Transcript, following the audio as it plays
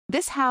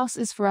This house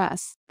is for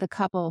us, the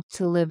couple,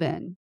 to live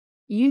in.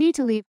 You need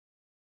to leave.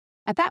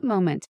 At that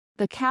moment,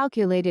 the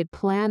calculated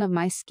plan of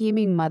my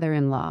scheming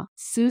mother-in-law,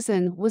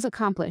 Susan, was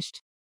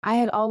accomplished. I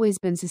had always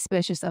been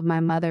suspicious of my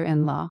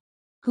mother-in-law,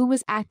 who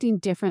was acting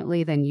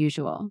differently than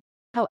usual.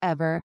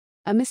 However,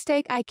 a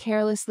mistake I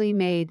carelessly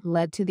made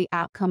led to the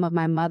outcome of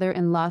my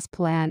mother-in-law's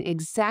plan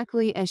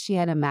exactly as she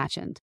had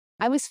imagined.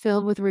 I was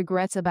filled with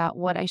regrets about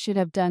what I should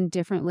have done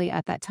differently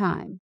at that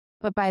time.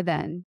 But by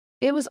then,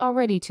 it was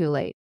already too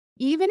late.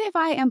 Even if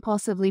I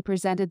impulsively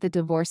presented the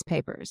divorce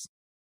papers,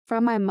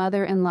 from my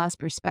mother-in-law's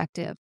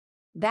perspective,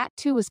 that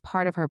too was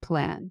part of her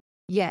plan.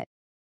 Yet,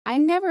 I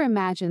never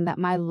imagined that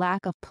my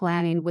lack of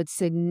planning would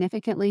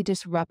significantly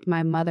disrupt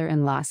my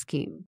mother-in-law's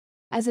scheme.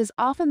 As is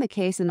often the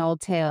case in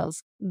old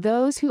tales,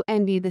 those who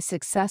envy the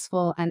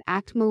successful and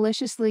act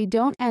maliciously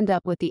don't end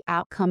up with the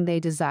outcome they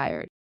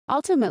desired.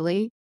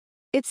 Ultimately,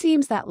 it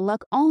seems that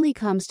luck only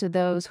comes to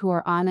those who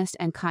are honest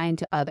and kind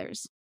to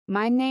others.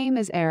 My name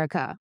is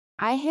Erica.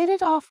 I hit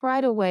it off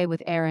right away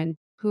with Aaron,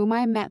 whom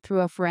I met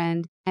through a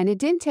friend, and it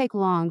didn't take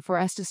long for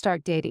us to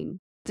start dating,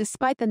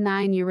 despite the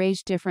 9-year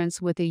age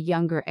difference with the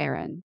younger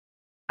Aaron.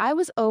 I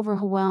was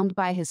overwhelmed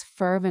by his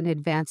fervent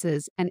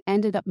advances and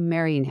ended up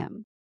marrying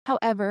him.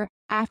 However,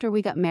 after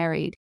we got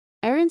married,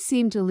 Aaron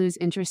seemed to lose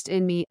interest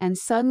in me and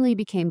suddenly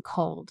became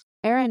cold.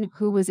 Aaron,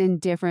 who was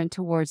indifferent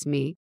towards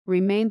me,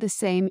 remained the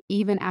same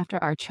even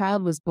after our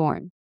child was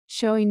born,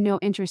 showing no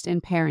interest in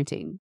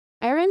parenting.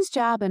 Aaron's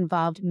job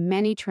involved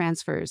many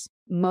transfers,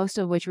 most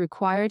of which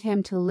required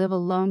him to live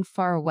alone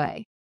far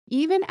away.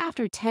 Even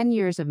after 10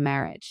 years of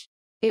marriage,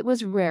 it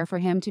was rare for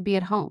him to be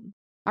at home.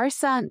 Our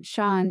son,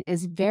 Sean,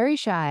 is very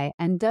shy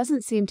and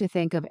doesn't seem to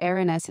think of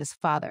Aaron as his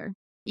father.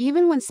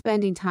 Even when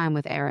spending time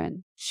with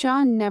Aaron,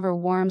 Sean never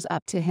warms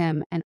up to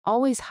him and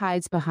always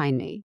hides behind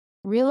me.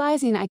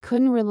 Realizing I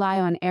couldn't rely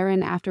on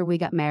Aaron after we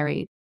got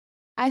married,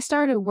 I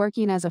started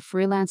working as a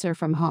freelancer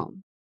from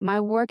home.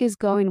 My work is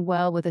going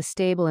well with a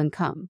stable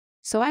income,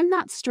 so I'm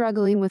not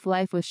struggling with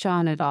life with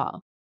Sean at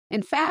all.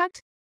 In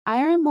fact,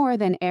 I earn more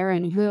than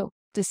Aaron, who,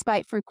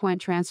 despite frequent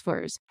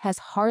transfers, has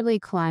hardly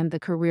climbed the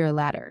career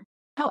ladder.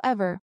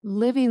 However,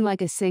 living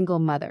like a single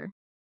mother,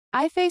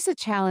 I face a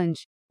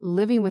challenge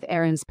living with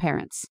Aaron's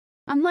parents.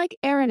 Unlike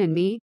Aaron and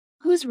me,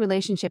 whose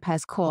relationship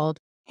has cooled,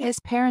 his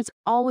parents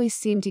always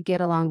seem to get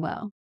along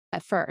well.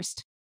 At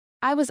first,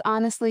 I was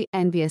honestly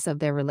envious of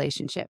their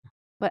relationship.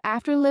 But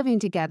after living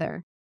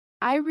together,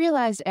 I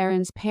realized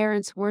Aaron's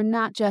parents were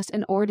not just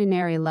an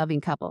ordinary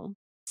loving couple.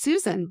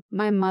 Susan,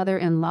 my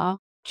mother-in-law,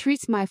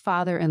 treats my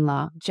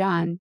father-in-law,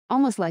 John,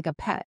 almost like a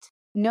pet,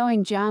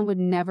 knowing John would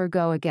never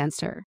go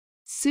against her.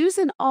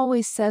 Susan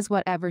always says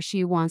whatever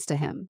she wants to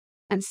him.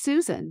 And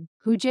Susan,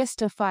 who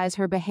justifies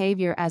her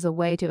behavior as a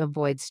way to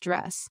avoid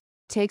stress,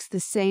 takes the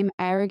same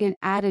arrogant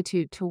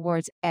attitude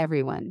towards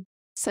everyone.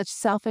 Such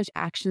selfish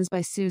actions by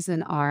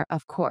Susan are,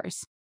 of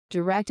course,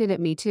 directed at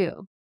me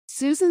too.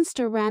 Susan's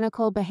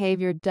tyrannical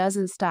behavior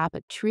doesn't stop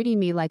at treating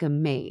me like a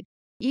maid.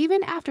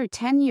 Even after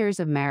 10 years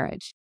of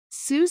marriage,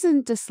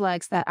 Susan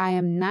dislikes that I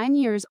am 9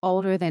 years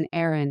older than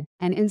Aaron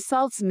and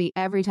insults me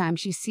every time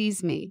she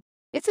sees me.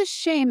 It's a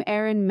shame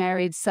Aaron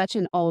married such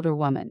an older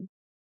woman.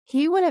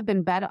 He would have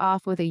been better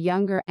off with a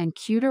younger and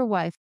cuter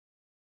wife.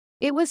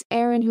 It was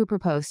Aaron who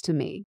proposed to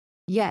me.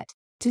 Yet,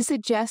 to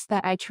suggest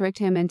that I tricked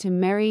him into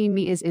marrying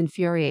me is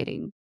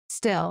infuriating.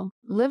 Still,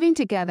 living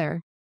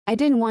together, I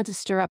didn't want to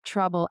stir up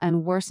trouble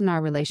and worsen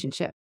our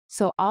relationship,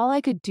 so all I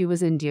could do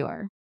was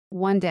endure.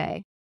 One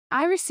day,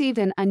 I received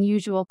an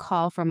unusual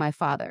call from my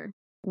father.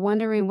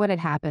 Wondering what had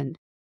happened,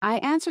 I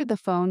answered the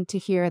phone to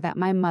hear that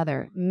my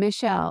mother,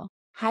 Michelle,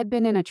 had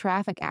been in a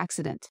traffic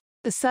accident.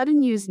 The sudden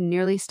news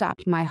nearly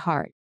stopped my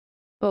heart.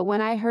 But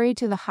when I hurried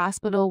to the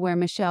hospital where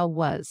Michelle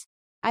was,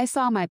 I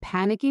saw my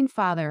panicking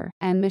father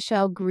and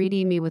Michelle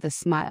greeting me with a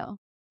smile.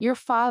 Your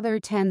father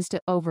tends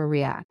to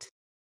overreact.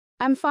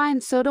 I'm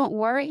fine, so don't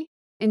worry.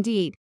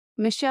 Indeed,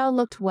 Michelle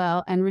looked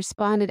well and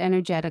responded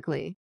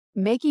energetically,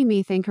 making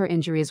me think her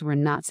injuries were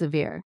not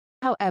severe.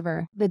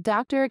 However, the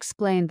doctor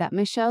explained that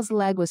Michelle's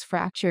leg was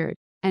fractured,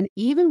 and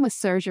even with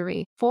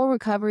surgery, full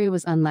recovery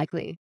was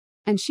unlikely,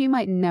 and she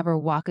might never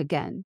walk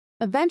again.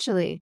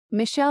 Eventually,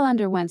 Michelle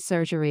underwent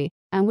surgery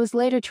and was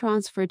later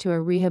transferred to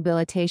a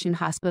rehabilitation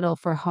hospital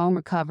for home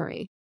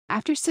recovery.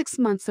 After 6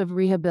 months of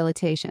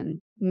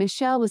rehabilitation,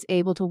 Michelle was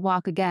able to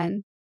walk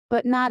again,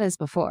 but not as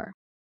before.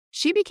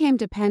 She became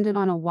dependent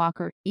on a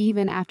walker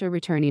even after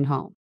returning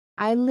home.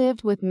 I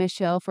lived with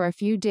Michelle for a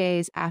few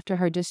days after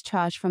her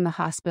discharge from the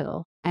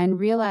hospital and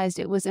realized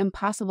it was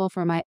impossible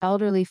for my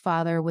elderly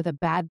father with a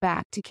bad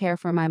back to care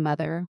for my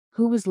mother,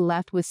 who was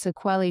left with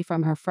sequelae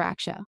from her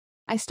fracture.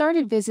 I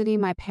started visiting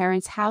my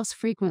parents' house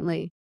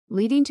frequently,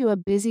 leading to a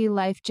busy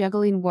life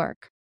juggling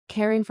work,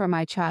 caring for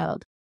my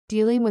child,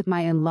 dealing with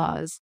my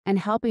in-laws, and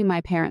helping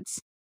my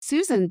parents.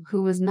 Susan,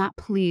 who was not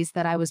pleased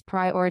that I was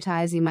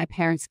prioritizing my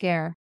parents'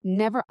 care,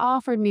 never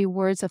offered me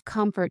words of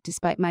comfort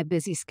despite my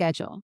busy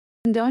schedule.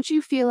 Don't you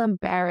feel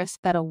embarrassed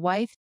that a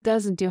wife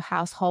doesn't do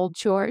household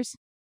chores?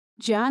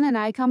 John and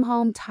I come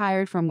home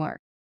tired from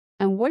work.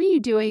 And what are you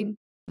doing?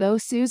 Though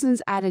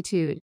Susan's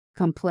attitude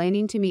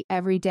complaining to me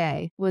every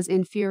day, was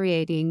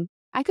infuriating.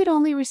 I could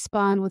only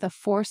respond with a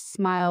forced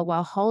smile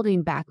while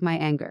holding back my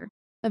anger.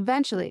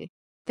 Eventually,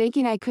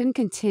 thinking I couldn't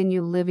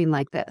continue living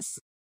like this,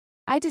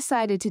 I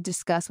decided to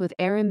discuss with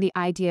Aaron the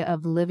idea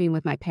of living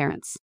with my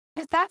parents.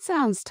 If that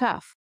sounds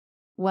tough,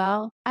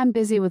 well, I'm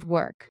busy with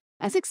work.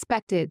 As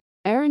expected,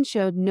 Aaron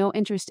showed no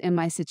interest in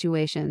my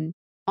situation,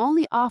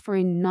 only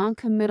offering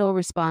non-committal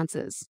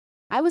responses.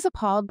 I was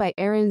appalled by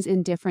Aaron's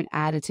indifferent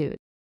attitude.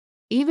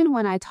 Even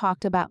when I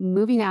talked about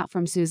moving out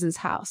from Susan's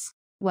house,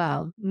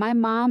 well, my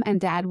mom and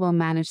dad will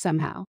manage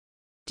somehow.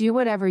 Do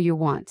whatever you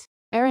want.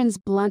 Aaron's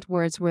blunt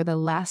words were the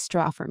last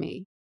straw for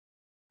me.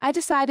 I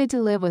decided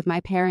to live with my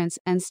parents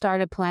and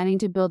started planning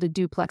to build a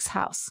duplex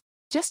house.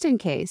 Just in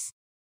case,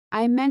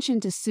 I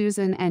mentioned to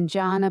Susan and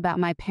John about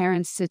my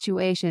parents'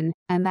 situation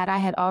and that I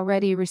had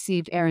already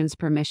received Aaron's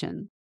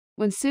permission.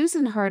 When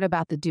Susan heard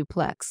about the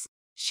duplex,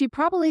 she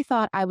probably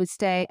thought I would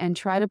stay and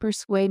try to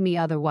persuade me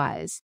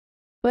otherwise.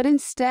 But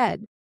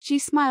instead, she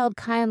smiled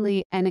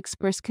kindly and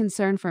expressed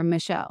concern for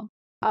Michelle.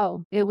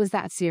 Oh, it was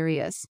that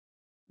serious.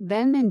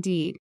 Then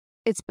indeed,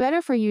 it's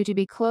better for you to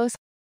be close.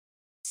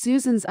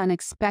 Susan's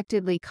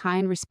unexpectedly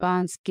kind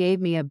response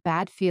gave me a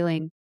bad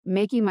feeling,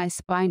 making my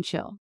spine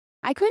chill.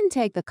 I couldn't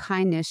take the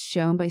kindness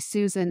shown by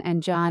Susan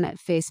and John at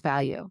face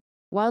value.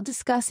 While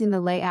discussing the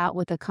layout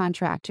with the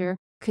contractor,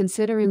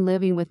 considering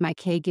living with my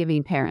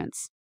caregiving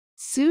parents,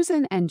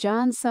 Susan and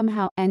John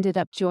somehow ended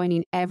up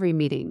joining every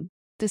meeting.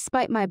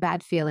 Despite my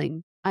bad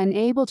feeling,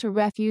 unable to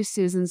refuse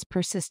Susan's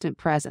persistent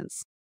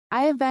presence,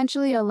 I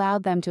eventually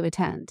allowed them to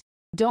attend.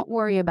 Don't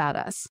worry about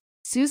us.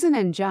 Susan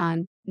and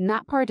John,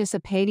 not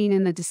participating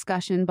in the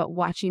discussion but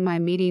watching my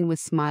meeting with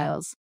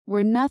smiles,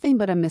 were nothing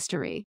but a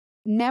mystery.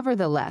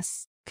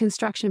 Nevertheless,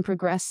 construction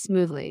progressed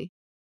smoothly,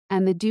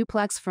 and the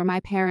duplex for my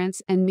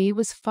parents and me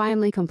was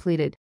finally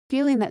completed.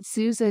 Feeling that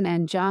Susan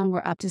and John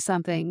were up to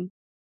something,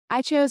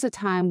 I chose a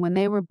time when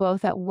they were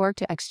both at work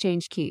to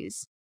exchange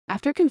keys.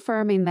 After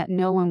confirming that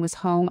no one was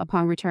home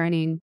upon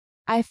returning,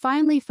 I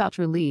finally felt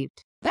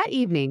relieved. That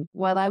evening,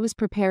 while I was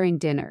preparing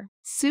dinner,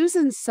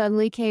 Susan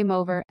suddenly came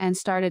over and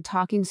started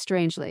talking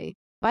strangely.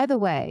 By the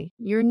way,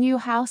 your new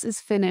house is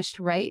finished,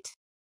 right?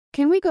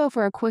 Can we go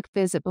for a quick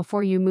visit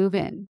before you move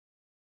in?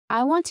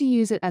 I want to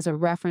use it as a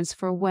reference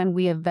for when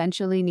we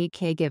eventually need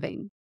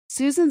caregiving.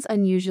 Susan's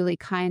unusually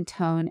kind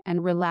tone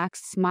and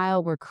relaxed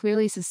smile were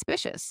clearly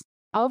suspicious.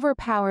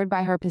 Overpowered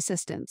by her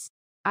persistence,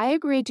 I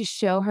agreed to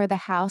show her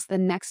the house the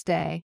next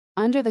day,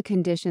 under the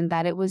condition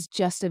that it was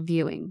just a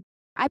viewing.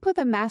 I put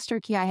the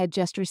master key I had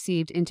just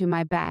received into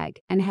my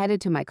bag and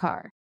headed to my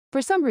car.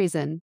 For some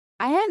reason,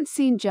 I hadn't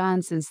seen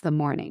John since the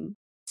morning.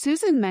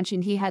 Susan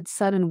mentioned he had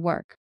sudden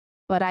work,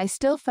 but I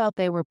still felt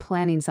they were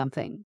planning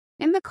something.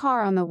 In the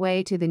car on the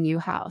way to the new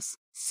house,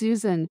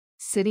 Susan,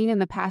 sitting in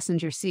the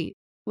passenger seat,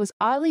 was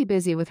oddly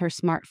busy with her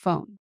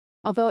smartphone.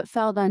 Although it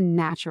felt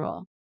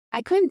unnatural,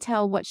 I couldn't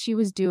tell what she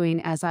was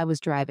doing as I was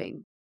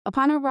driving.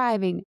 Upon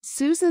arriving,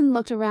 Susan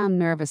looked around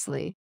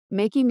nervously,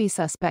 making me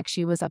suspect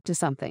she was up to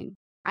something.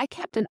 I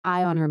kept an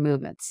eye on her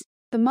movements.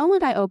 The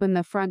moment I opened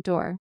the front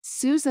door,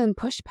 Susan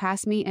pushed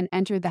past me and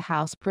entered the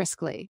house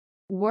briskly.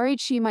 Worried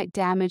she might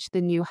damage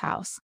the new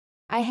house,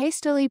 I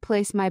hastily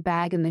placed my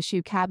bag in the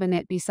shoe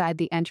cabinet beside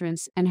the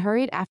entrance and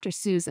hurried after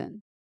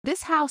Susan.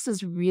 This house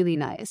is really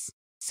nice.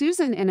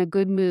 Susan, in a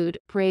good mood,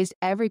 praised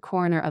every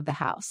corner of the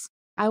house.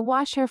 I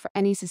watched her for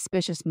any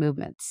suspicious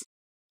movements,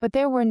 but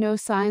there were no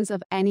signs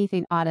of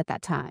anything odd at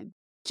that time.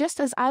 Just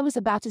as I was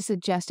about to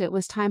suggest it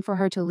was time for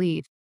her to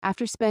leave,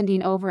 after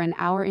spending over an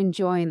hour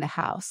enjoying the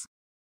house,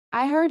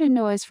 I heard a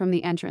noise from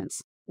the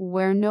entrance,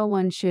 where no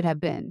one should have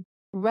been.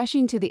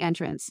 Rushing to the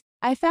entrance,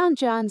 I found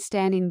John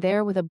standing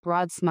there with a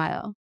broad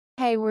smile.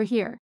 Hey, we're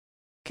here.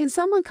 Can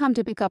someone come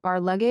to pick up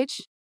our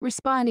luggage?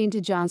 Responding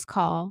to John's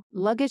call,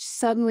 luggage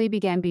suddenly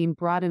began being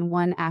brought in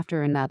one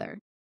after another.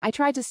 I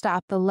tried to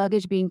stop the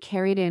luggage being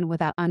carried in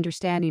without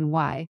understanding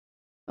why,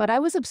 but I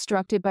was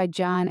obstructed by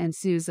John and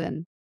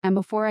Susan, and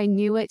before I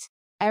knew it,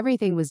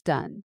 everything was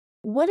done.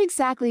 What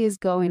exactly is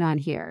going on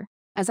here?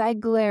 As I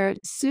glared,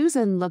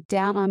 Susan looked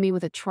down on me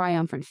with a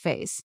triumphant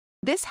face.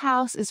 This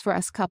house is for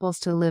us couples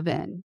to live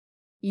in.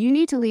 You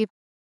need to leave.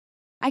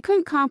 I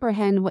couldn't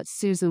comprehend what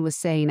Susan was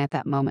saying at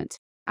that moment.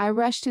 I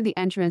rushed to the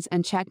entrance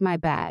and checked my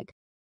bag,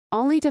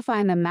 only to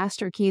find the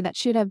master key that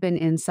should have been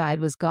inside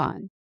was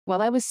gone.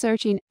 While I was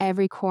searching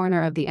every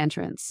corner of the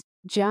entrance,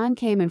 John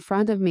came in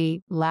front of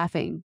me,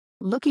 laughing.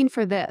 Looking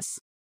for this?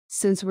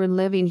 Since we're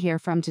living here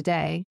from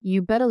today,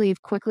 you better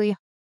leave quickly.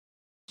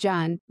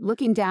 John,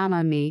 looking down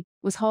on me,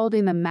 was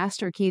holding the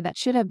master key that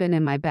should have been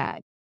in my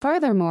bag.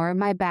 Furthermore,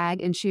 my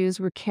bag and shoes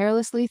were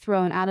carelessly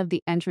thrown out of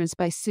the entrance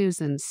by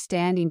Susan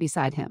standing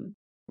beside him.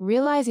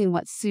 Realizing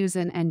what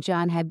Susan and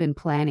John had been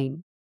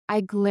planning,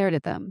 I glared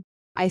at them.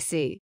 I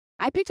see.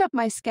 I picked up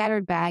my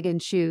scattered bag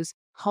and shoes,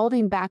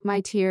 holding back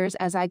my tears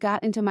as I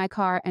got into my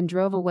car and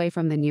drove away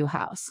from the new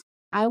house.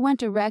 I went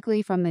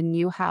directly from the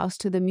new house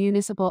to the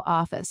municipal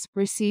office,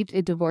 received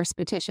a divorce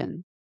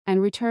petition,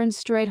 and returned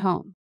straight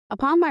home.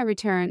 Upon my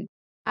return,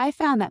 I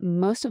found that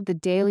most of the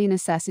daily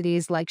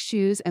necessities like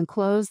shoes and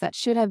clothes that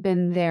should have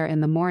been there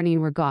in the morning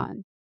were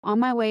gone. On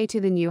my way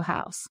to the new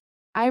house,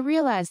 I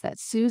realized that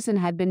Susan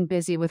had been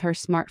busy with her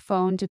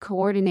smartphone to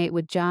coordinate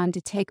with John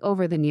to take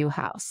over the new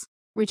house.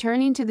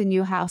 Returning to the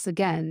new house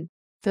again,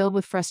 filled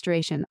with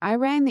frustration, I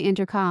rang the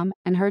intercom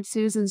and heard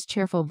Susan's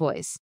cheerful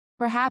voice.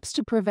 Perhaps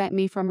to prevent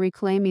me from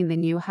reclaiming the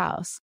new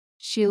house,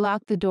 she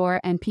locked the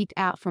door and peeked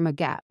out from a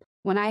gap.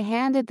 When I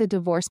handed the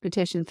divorce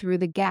petition through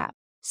the gap,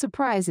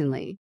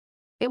 surprisingly,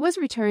 it was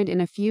returned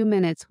in a few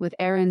minutes with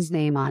Aaron's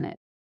name on it.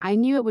 I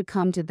knew it would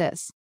come to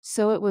this,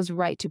 so it was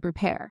right to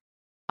prepare.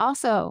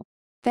 Also,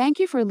 thank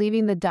you for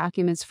leaving the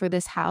documents for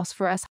this house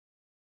for us.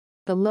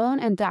 The loan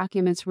and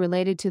documents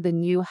related to the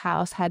new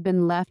house had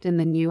been left in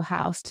the new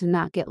house to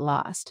not get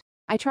lost.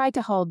 I tried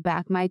to hold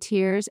back my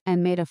tears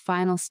and made a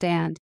final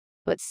stand,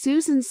 but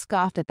Susan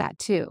scoffed at that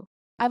too.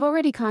 I've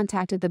already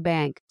contacted the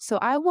bank, so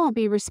I won't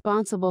be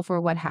responsible for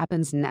what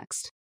happens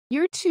next.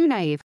 You're too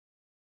naive.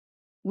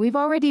 We've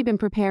already been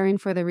preparing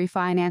for the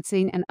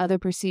refinancing and other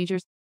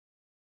procedures.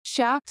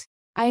 Shocked,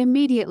 I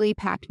immediately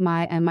packed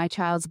my and my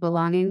child's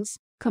belongings,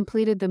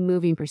 completed the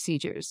moving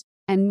procedures,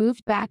 and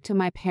moved back to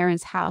my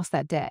parents' house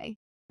that day.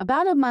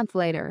 About a month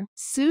later,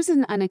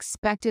 Susan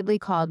unexpectedly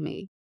called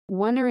me,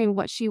 wondering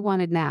what she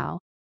wanted now.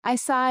 I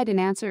sighed and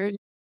answered,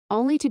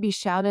 only to be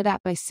shouted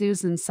at by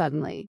Susan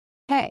suddenly.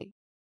 Hey,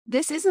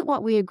 this isn't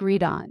what we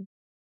agreed on.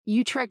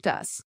 You tricked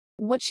us.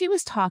 What she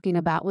was talking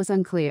about was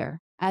unclear,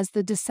 as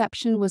the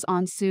deception was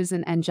on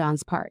Susan and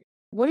John's part.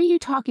 What are you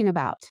talking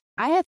about?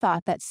 I had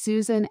thought that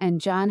Susan and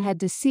John had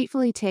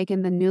deceitfully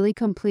taken the newly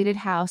completed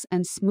house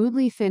and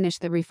smoothly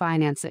finished the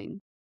refinancing.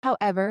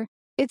 However,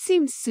 it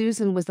seemed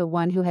Susan was the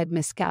one who had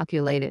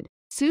miscalculated.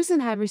 Susan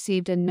had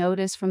received a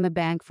notice from the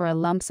bank for a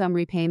lump sum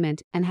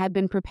repayment and had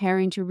been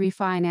preparing to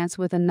refinance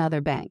with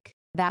another bank.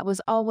 That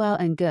was all well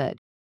and good.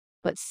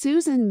 But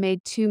Susan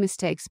made two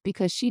mistakes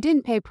because she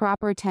didn't pay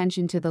proper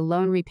attention to the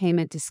loan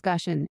repayment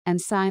discussion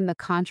and signed the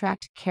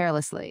contract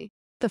carelessly.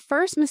 The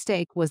first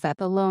mistake was that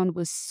the loan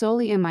was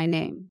solely in my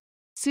name.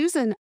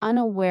 Susan,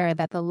 unaware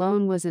that the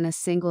loan was in a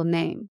single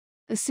name,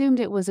 assumed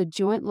it was a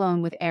joint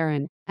loan with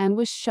Aaron and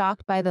was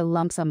shocked by the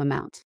lump sum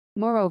amount.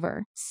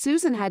 Moreover,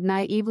 Susan had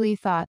naively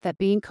thought that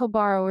being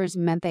co-borrowers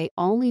meant they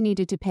only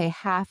needed to pay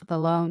half of the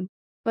loan.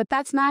 But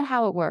that's not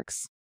how it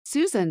works.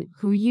 Susan,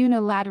 who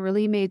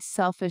unilaterally made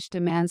selfish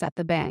demands at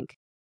the bank,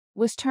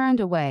 was turned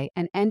away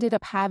and ended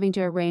up having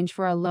to arrange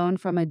for a loan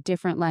from a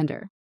different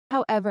lender.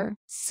 However,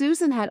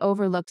 Susan had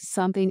overlooked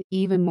something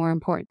even more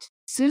important.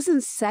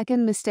 Susan's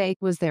second mistake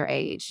was their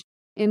age.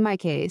 In my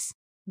case,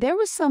 there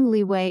was some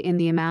leeway in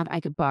the amount I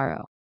could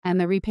borrow and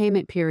the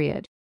repayment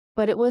period,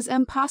 but it was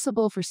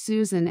impossible for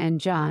Susan and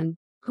John,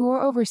 who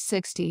were over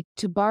 60,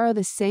 to borrow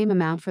the same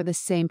amount for the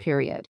same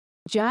period.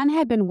 John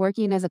had been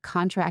working as a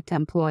contract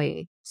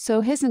employee,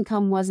 so his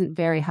income wasn't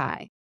very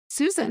high.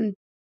 Susan,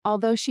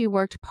 although she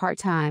worked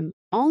part-time,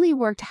 only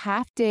worked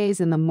half days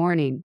in the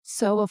morning,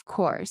 so of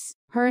course,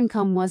 her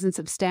income wasn't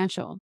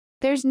substantial.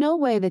 There's no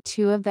way the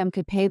two of them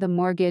could pay the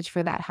mortgage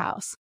for that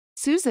house.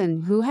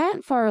 Susan, who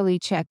hadn't thoroughly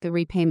checked the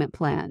repayment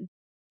plan,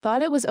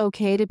 thought it was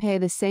okay to pay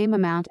the same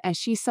amount as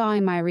she saw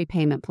in my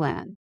repayment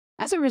plan.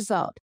 As a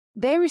result,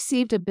 they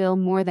received a bill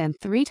more than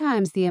 3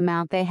 times the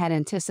amount they had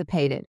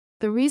anticipated.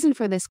 The reason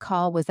for this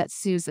call was that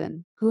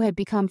Susan, who had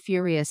become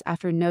furious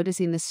after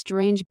noticing the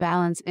strange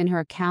balance in her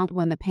account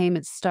when the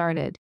payments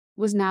started,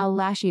 was now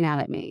lashing out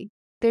at me.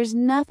 There's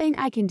nothing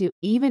I can do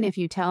even if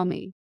you tell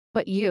me.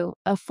 But you,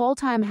 a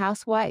full-time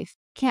housewife,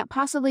 can't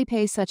possibly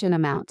pay such an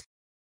amount.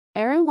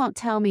 Aaron won't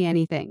tell me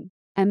anything,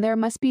 and there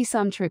must be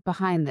some trick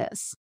behind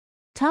this.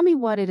 Tell me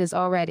what it is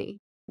already.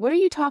 What are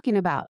you talking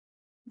about?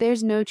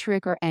 There's no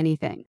trick or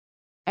anything.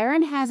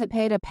 Aaron hasn't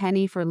paid a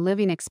penny for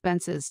living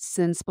expenses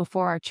since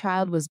before our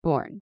child was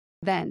born.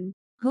 Then,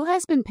 who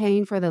has been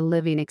paying for the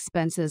living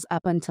expenses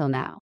up until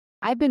now?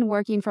 I've been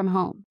working from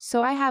home,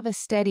 so I have a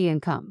steady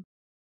income.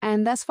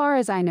 And as far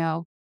as I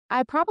know,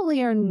 I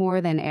probably earn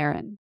more than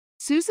Aaron.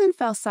 Susan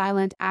fell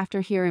silent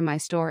after hearing my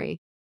story,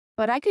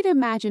 but I could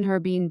imagine her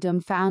being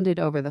dumbfounded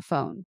over the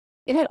phone.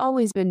 It had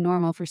always been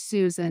normal for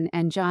Susan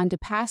and John to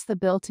pass the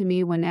bill to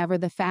me whenever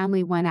the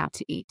family went out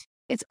to eat.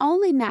 It's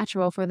only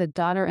natural for the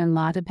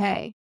daughter-in-law to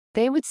pay,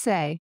 they would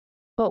say,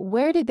 but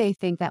where did they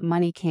think that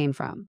money came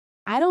from?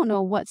 I don't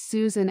know what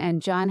Susan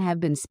and John have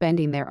been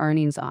spending their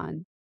earnings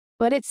on,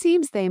 but it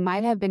seems they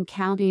might have been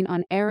counting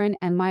on Aaron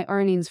and my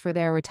earnings for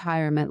their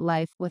retirement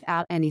life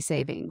without any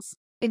savings.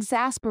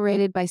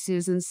 Exasperated by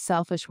Susan's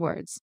selfish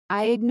words,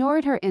 I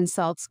ignored her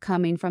insults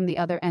coming from the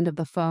other end of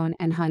the phone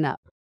and hung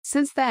up.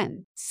 Since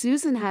then,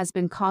 Susan has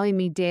been calling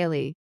me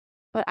daily,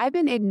 but I've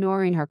been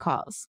ignoring her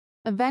calls.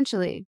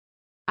 Eventually,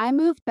 I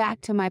moved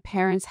back to my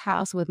parents'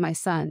 house with my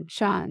son,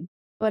 Sean,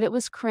 but it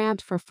was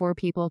cramped for 4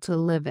 people to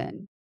live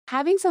in.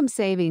 Having some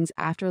savings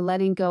after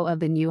letting go of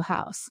the new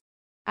house,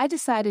 I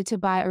decided to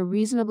buy a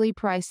reasonably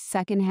priced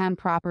secondhand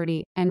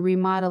property and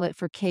remodel it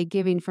for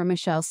caregiving for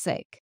Michelle's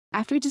sake.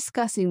 After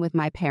discussing with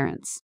my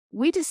parents,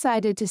 we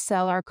decided to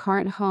sell our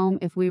current home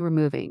if we were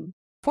moving.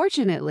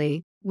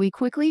 Fortunately, we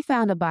quickly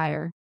found a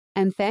buyer,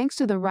 and thanks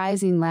to the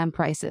rising land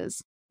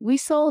prices, we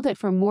sold it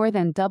for more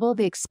than double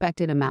the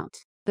expected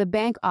amount. The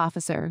bank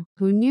officer,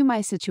 who knew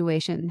my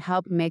situation,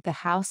 helped make the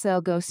house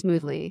sale go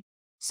smoothly,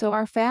 so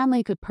our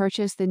family could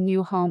purchase the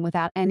new home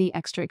without any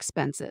extra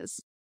expenses.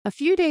 A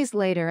few days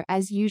later,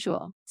 as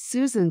usual,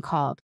 Susan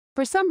called.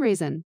 For some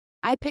reason,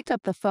 I picked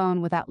up the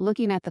phone without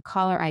looking at the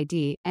caller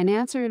ID and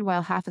answered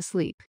while half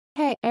asleep.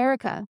 "Hey,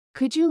 Erica,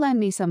 could you lend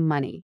me some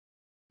money?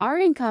 Our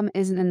income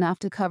isn't enough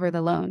to cover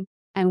the loan,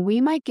 and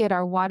we might get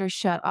our water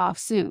shut off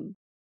soon.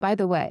 By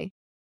the way,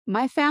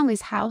 my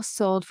family's house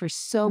sold for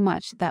so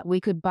much that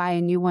we could buy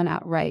a new one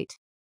outright.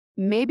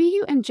 Maybe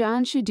you and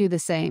John should do the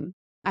same,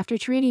 after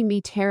treating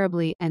me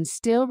terribly and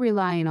still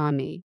relying on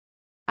me."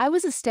 I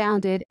was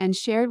astounded and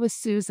shared with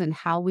Susan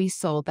how we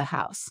sold the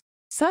house.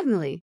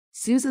 Suddenly,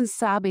 Susan's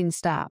sobbing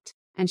stopped,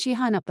 and she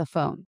hung up the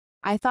phone.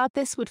 I thought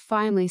this would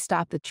finally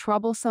stop the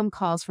troublesome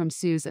calls from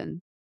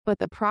Susan, but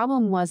the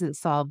problem wasn't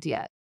solved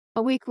yet.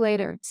 A week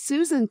later,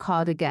 Susan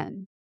called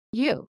again.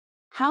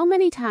 How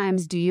many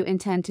times do you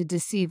intend to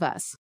deceive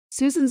us?"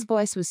 Susan's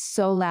voice was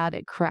so loud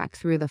it cracked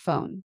through the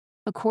phone.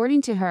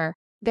 According to her,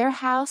 their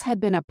house had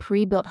been a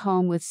pre-built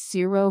home with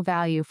zero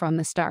value from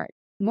the start.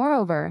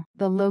 Moreover,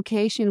 the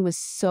location was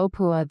so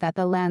poor that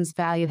the land's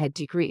value had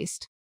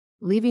decreased,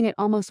 leaving it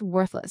almost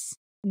worthless.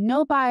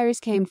 No buyers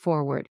came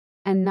forward,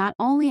 and not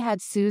only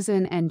had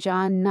Susan and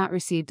John not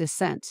received a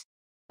cent,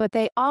 but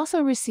they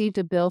also received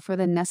a bill for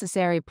the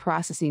necessary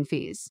processing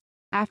fees.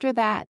 After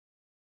that,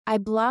 I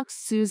blocked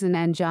Susan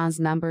and John's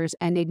numbers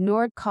and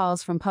ignored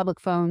calls from public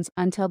phones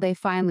until they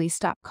finally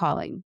stopped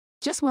calling.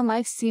 Just when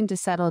life seemed to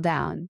settle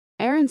down,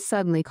 Aaron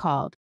suddenly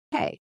called.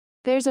 "Hey,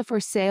 there's a for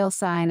sale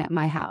sign at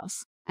my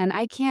house, and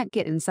I can't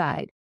get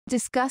inside."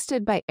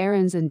 Disgusted by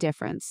Aaron's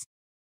indifference,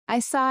 I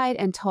sighed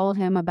and told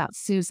him about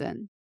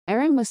Susan.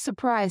 Aaron was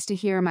surprised to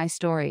hear my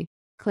story,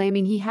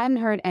 claiming he hadn't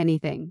heard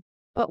anything.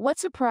 But what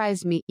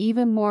surprised me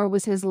even more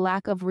was his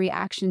lack of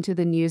reaction to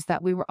the news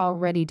that we were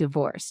already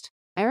divorced.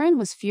 Aaron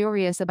was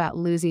furious about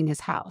losing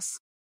his house,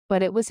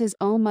 but it was his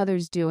own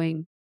mother's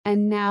doing,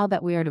 and now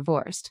that we are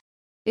divorced,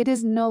 it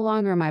is no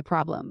longer my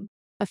problem.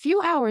 A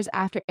few hours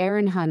after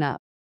Aaron hung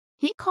up,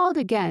 he called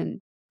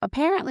again,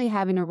 apparently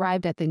having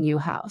arrived at the new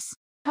house.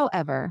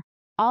 However,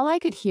 all I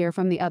could hear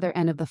from the other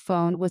end of the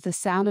phone was the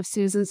sound of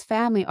Susan's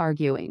family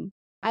arguing.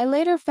 I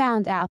later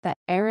found out that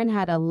Aaron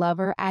had a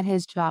lover at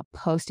his job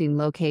posting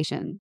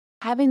location.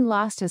 Having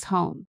lost his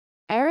home,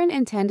 Aaron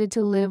intended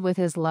to live with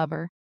his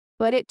lover,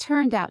 but it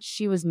turned out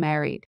she was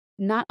married.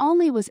 Not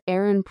only was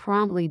Aaron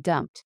promptly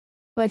dumped,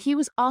 but he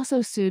was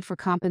also sued for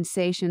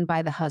compensation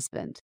by the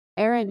husband.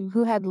 Aaron,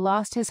 who had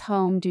lost his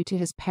home due to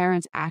his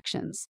parents'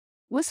 actions,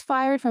 was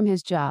fired from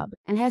his job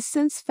and has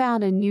since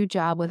found a new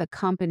job with a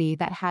company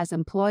that has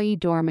employee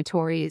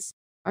dormitories,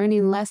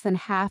 earning less than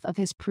half of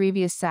his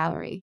previous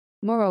salary.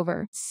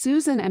 Moreover,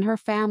 Susan and her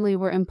family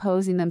were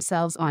imposing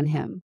themselves on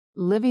him,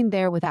 living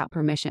there without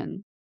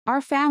permission.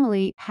 Our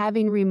family,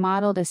 having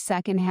remodeled a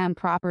second-hand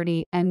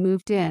property and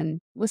moved in,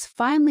 was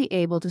finally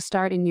able to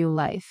start a new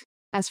life.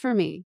 As for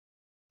me,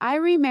 I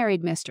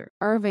remarried Mr.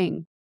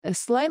 Irving, a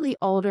slightly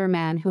older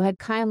man who had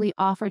kindly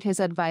offered his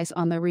advice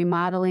on the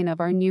remodeling of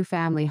our new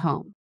family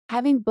home.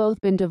 Having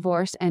both been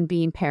divorced and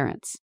being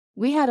parents,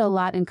 we had a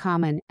lot in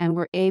common and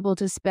were able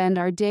to spend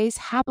our days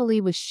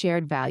happily with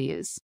shared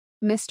values.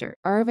 Mr.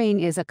 Irving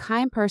is a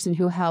kind person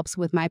who helps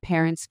with my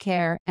parents'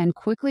 care and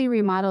quickly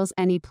remodels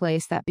any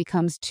place that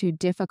becomes too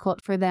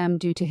difficult for them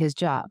due to his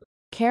job.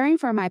 Caring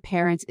for my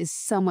parents is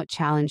somewhat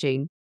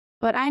challenging,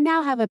 but I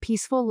now have a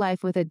peaceful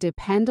life with a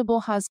dependable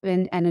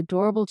husband and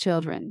adorable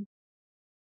children.